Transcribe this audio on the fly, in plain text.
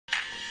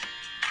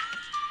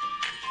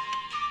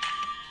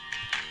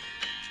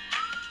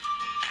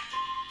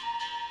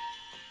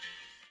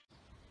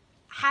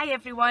Hi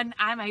everyone,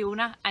 I'm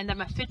Iona and I'm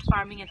a food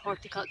farming and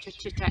horticulture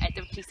tutor at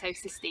Dumfries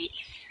House estate.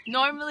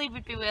 Normally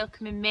we'd be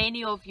welcoming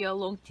many of you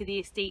along to the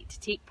estate to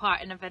take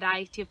part in a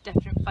variety of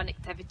different fun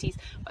activities,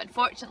 but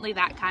unfortunately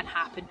that can't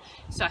happen.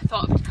 So I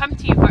thought I would come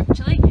to you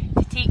virtually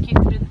to take you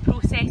through the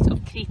process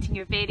of creating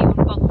your very own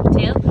bug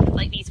hotel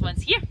like these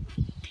ones here.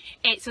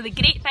 So the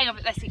great thing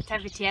about this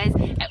activity is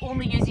it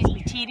only uses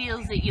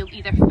materials that you'll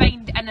either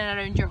find in and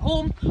around your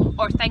home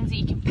or things that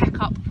you can pick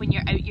up when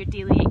you're out your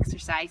daily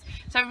exercise.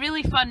 So a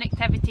really fun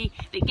activity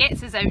that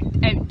gets us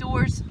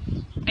outdoors,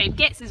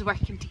 gets us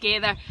working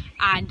together,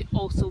 and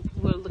also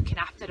we're looking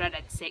after our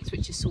insects,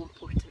 which is so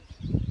important.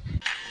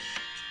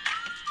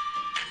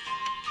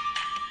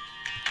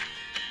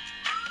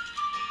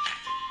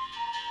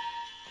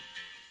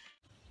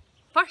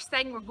 First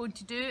thing we're going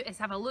to do is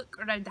have a look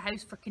around the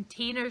house for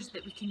containers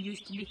that we can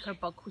use to make our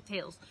bug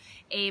hotels.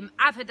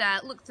 I've had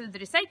a look through the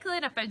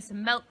recycling. I found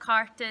some milk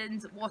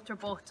cartons, water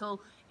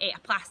bottle, a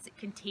plastic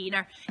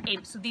container,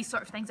 so these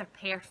sort of things are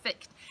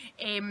perfect.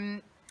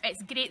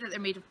 It's great that they're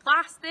made of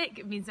plastic.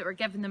 It means that we're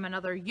giving them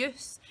another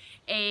use.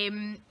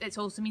 It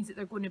also means that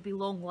they're going to be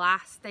long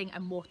lasting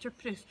and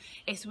waterproof.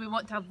 So we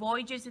want to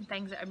avoid using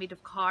things that are made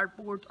of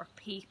cardboard or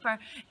paper,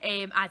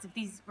 as if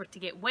these were to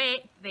get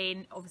wet,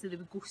 then obviously they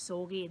would go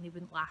soggy and they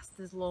wouldn't last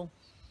as long.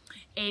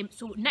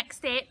 So next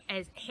step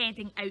is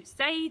heading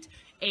outside.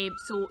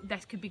 So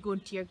this could be going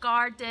to your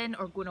garden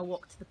or going a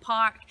walk to the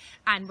park,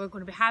 and we're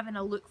going to be having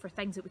a look for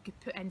things that we could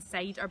put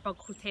inside our bug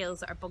hotels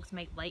that our bugs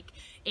might like.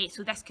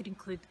 So this could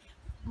include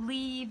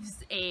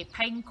leaves,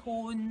 pine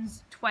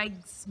cones,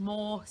 twigs,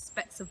 moss,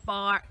 bits of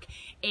bark,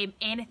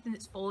 anything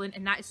that's fallen,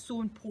 and that is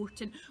so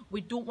important.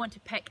 We don't want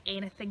to pick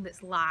anything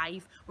that's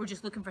live. We're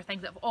just looking for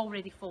things that have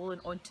already fallen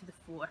onto the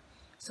floor.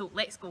 So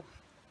let's go.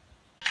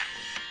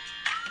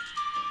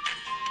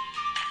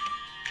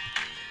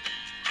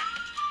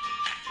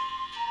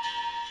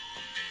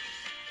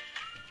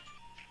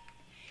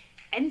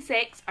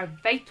 Insects are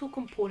vital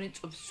components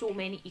of so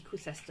many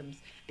ecosystems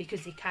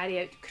because they carry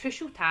out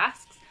crucial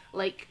tasks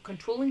like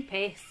controlling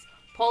pests,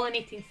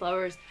 pollinating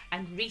flowers,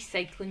 and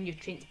recycling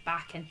nutrients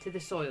back into the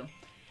soil.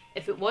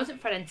 If it wasn't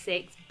for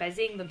insects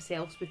busying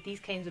themselves with these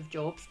kinds of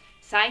jobs,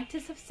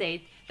 scientists have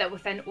said that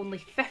within only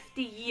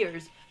 50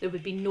 years there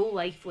would be no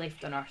life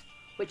left on Earth,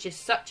 which is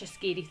such a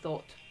scary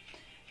thought.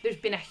 There's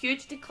been a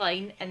huge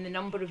decline in the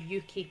number of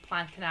UK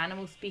plant and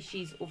animal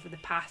species over the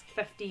past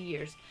 50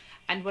 years,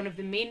 and one of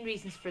the main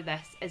reasons for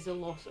this is the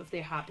loss of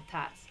their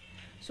habitats.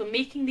 So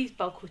making these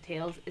bug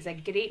hotels is a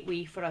great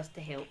way for us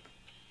to help.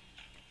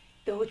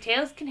 The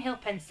hotels can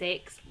help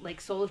insects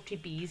like solitary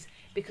bees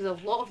because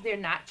a lot of their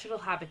natural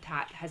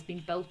habitat has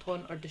been built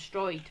on or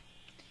destroyed.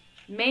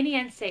 Many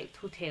insect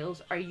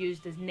hotels are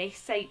used as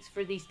nest sites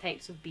for these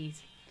types of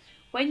bees.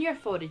 When you're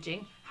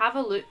foraging, have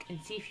a look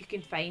and see if you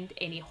can find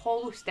any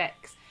hollow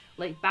sticks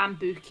like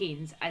bamboo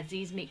canes, as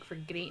these make for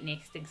great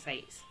nesting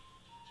sites.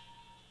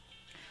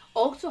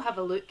 Also have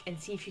a look and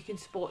see if you can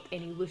spot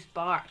any loose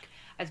bark,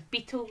 as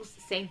beetles,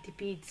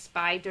 centipedes,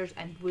 spiders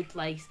and wood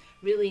lice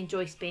really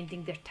enjoy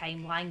spending their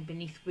time lying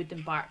beneath wood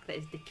and bark that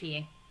is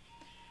decaying.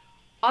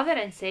 Other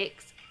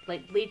insects,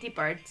 like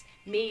ladybirds,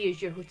 may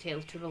use your hotel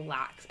to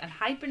relax and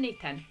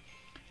hibernate in.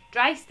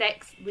 Dry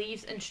sticks,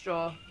 leaves and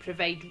straw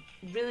provide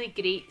really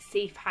great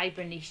safe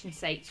hibernation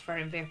sites for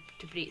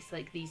invertebrates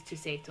like these to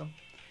settle.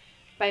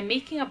 By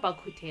making a bug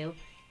hotel,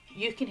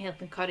 you can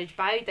help encourage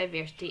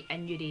biodiversity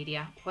in your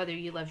area, whether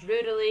you live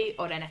rurally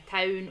or in a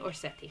town or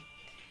city.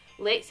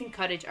 Let's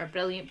encourage our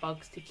brilliant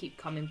bugs to keep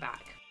coming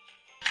back.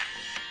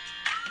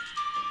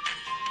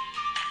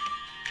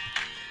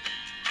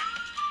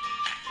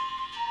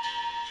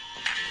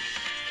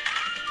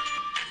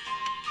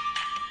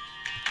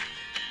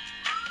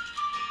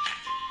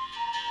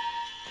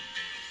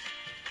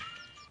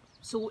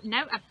 So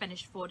now I've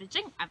finished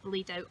foraging, I've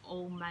laid out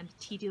all my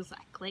materials that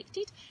I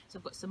collected. So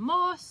I've got some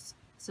moss,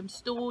 some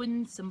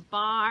stones, some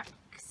bark,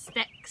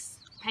 sticks,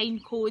 pine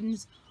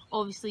cones.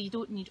 Obviously you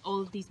don't need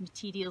all of these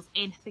materials,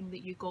 anything that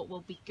you got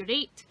will be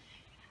great.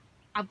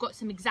 I've got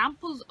some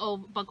examples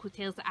of bug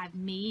hotels that I've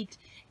made,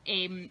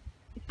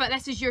 but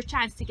this is your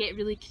chance to get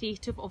really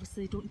creative.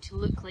 Obviously they don't need to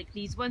look like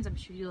these ones, I'm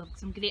sure you'll have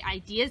some great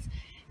ideas.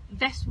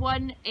 This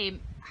one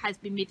has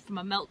been made from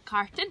a milk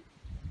carton.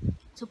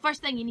 So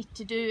first thing you need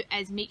to do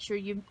is make sure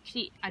you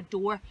create a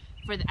door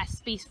for a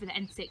space for the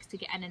insects to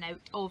get in and out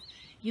of.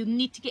 You'll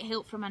need to get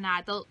help from an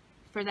adult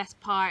for this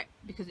part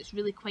because it's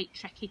really quite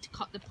tricky to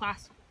cut the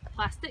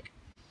plastic.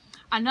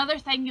 Another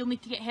thing you'll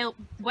need to get help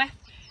with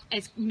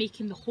is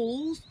making the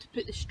holes to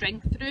put the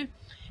string through.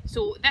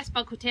 So this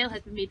bug hotel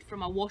has been made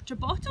from a water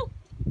bottle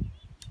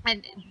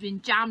and it's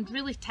been jammed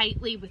really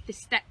tightly with the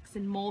sticks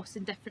and moss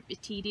and different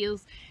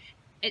materials.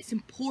 It's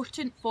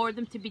important for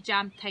them to be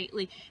jammed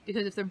tightly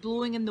because if they're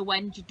blowing in the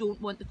wind you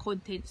don't want the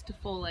contents to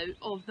fall out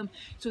of them.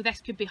 So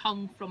this could be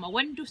hung from a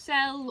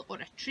windowsill or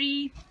a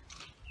tree.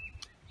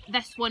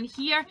 This one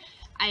here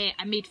I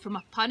made from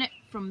a punnet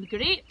from the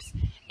grapes.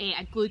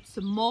 I glued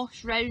some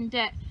moss round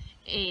it,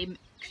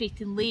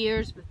 creating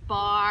layers with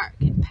bark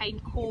and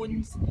pine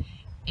cones.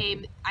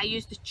 I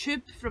used a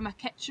tube from a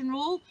kitchen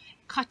roll,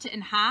 cut it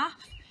in half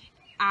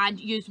and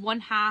use one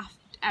half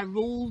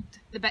rolled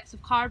the bits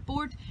of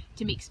cardboard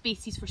to make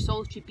spaces for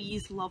solitary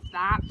bees. Love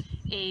that.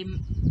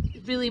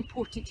 Really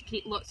important to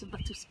create lots of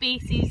little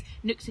spaces,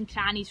 nooks and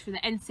crannies for the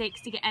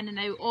insects to get in and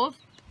out of.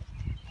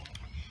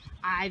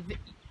 I've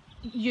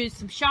used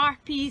some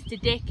Sharpies to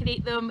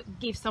decorate them,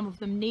 gave some of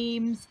them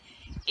names.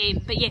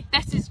 But yeah,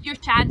 this is your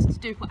chance to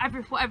do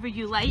whatever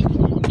you like.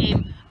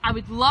 I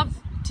would love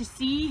to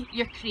see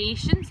your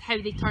creations, how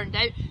they turned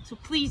out, so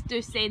please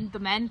do send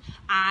them in,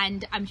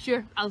 and I'm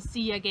sure I'll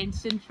see you again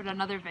soon for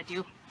another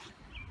video.